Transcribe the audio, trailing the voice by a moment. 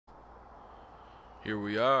Here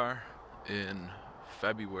we are in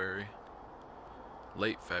February,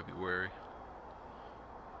 late February.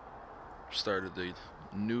 Started the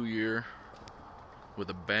new year with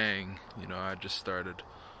a bang. I just started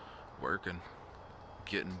working,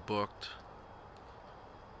 getting booked,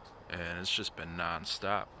 and it's just been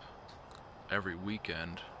non-stop. Every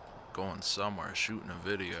weekend, going somewhere, shooting a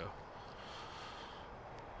video.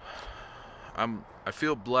 I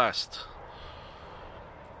feel blessed,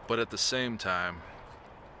 but at the same time,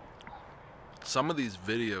 some of these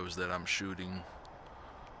videos that I'm shooting,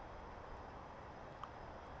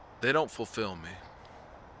 they don't fulfill me.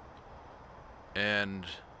 And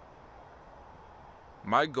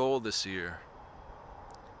my goal this year,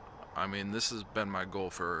 this has been my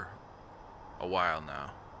goal for a while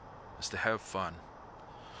now, is to have fun.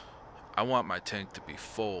 I want my tank to be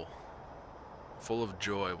full of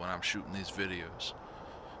joy when I'm shooting these videos.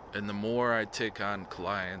 And the more I take on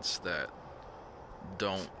clients that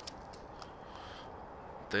don't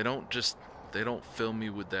fill me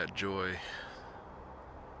with that joy,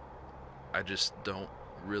 I just don't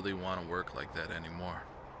really want to work like that anymore.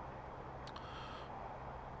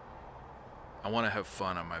 I want to have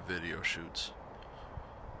fun on my video shoots.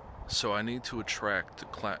 So I need to attract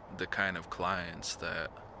the kind of clients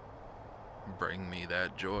that bring me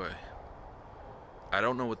that joy. I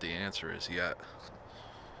don't know what the answer is yet,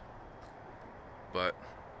 but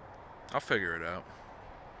I'll figure it out.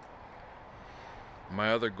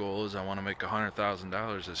 My other goal is I want to make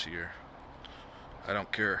 $100,000 this year. I don't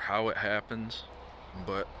care how it happens,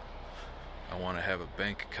 but I want to have a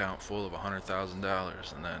bank account full of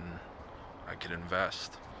 $100,000, and then I could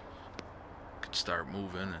invest. I could start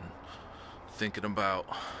moving and thinking about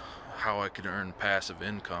how I could earn passive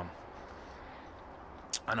income.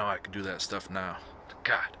 I know I could do that stuff now.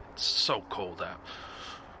 God, it's so cold out.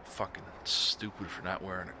 Fucking stupid for not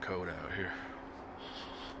wearing a coat out here.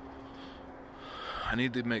 I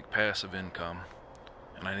need to make passive income,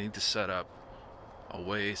 and I need to set up a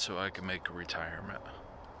way so I can make a retirement.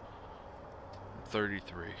 I'm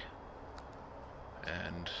 33,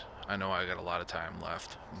 and I know I got a lot of time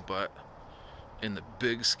left, but in the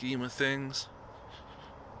big scheme of things,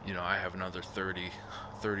 I have another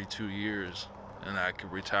 32 years, and I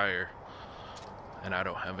could retire, and I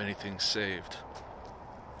don't have anything saved.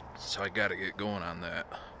 So I gotta get going on that.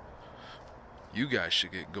 You guys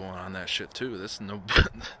should get going on that shit too.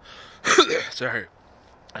 Sorry.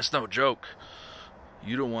 That's no joke.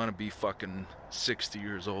 You don't want to be fucking 60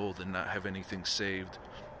 years old and not have anything saved.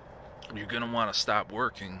 You're gonna want to stop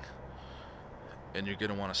working, and you're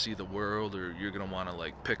gonna want to see the world, or you're gonna want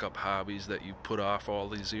to pick up hobbies that you put off all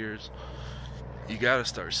these years. You gotta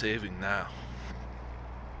start saving now.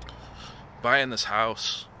 Buying this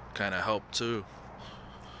house kind of helped too,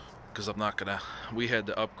 because we had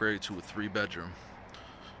to upgrade to a 3-bedroom,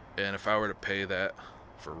 and if I were to pay that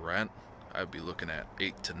for rent, I'd be looking at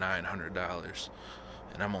 $800 to $900,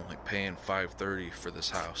 and I'm only paying $530 for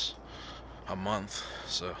this house a month,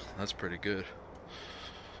 so that's pretty good.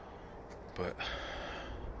 But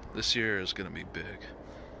this year is gonna be big.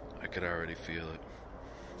 I could already feel it.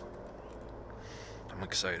 I'm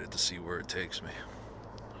excited to see where it takes me.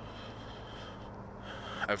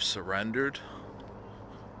 I've surrendered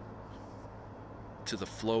to the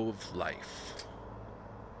flow of life.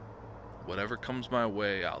 Whatever comes my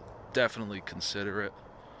way, I'll definitely consider it,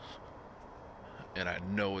 and I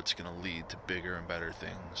know it's going to lead to bigger and better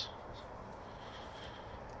things.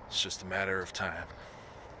 It's just a matter of time.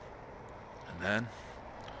 And then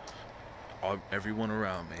everyone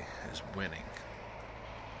around me is winning,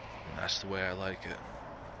 and that's the way I like it.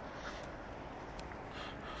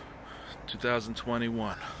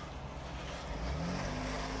 2021.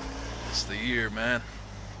 It's the year, man.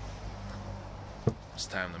 It's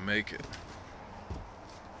time to make it.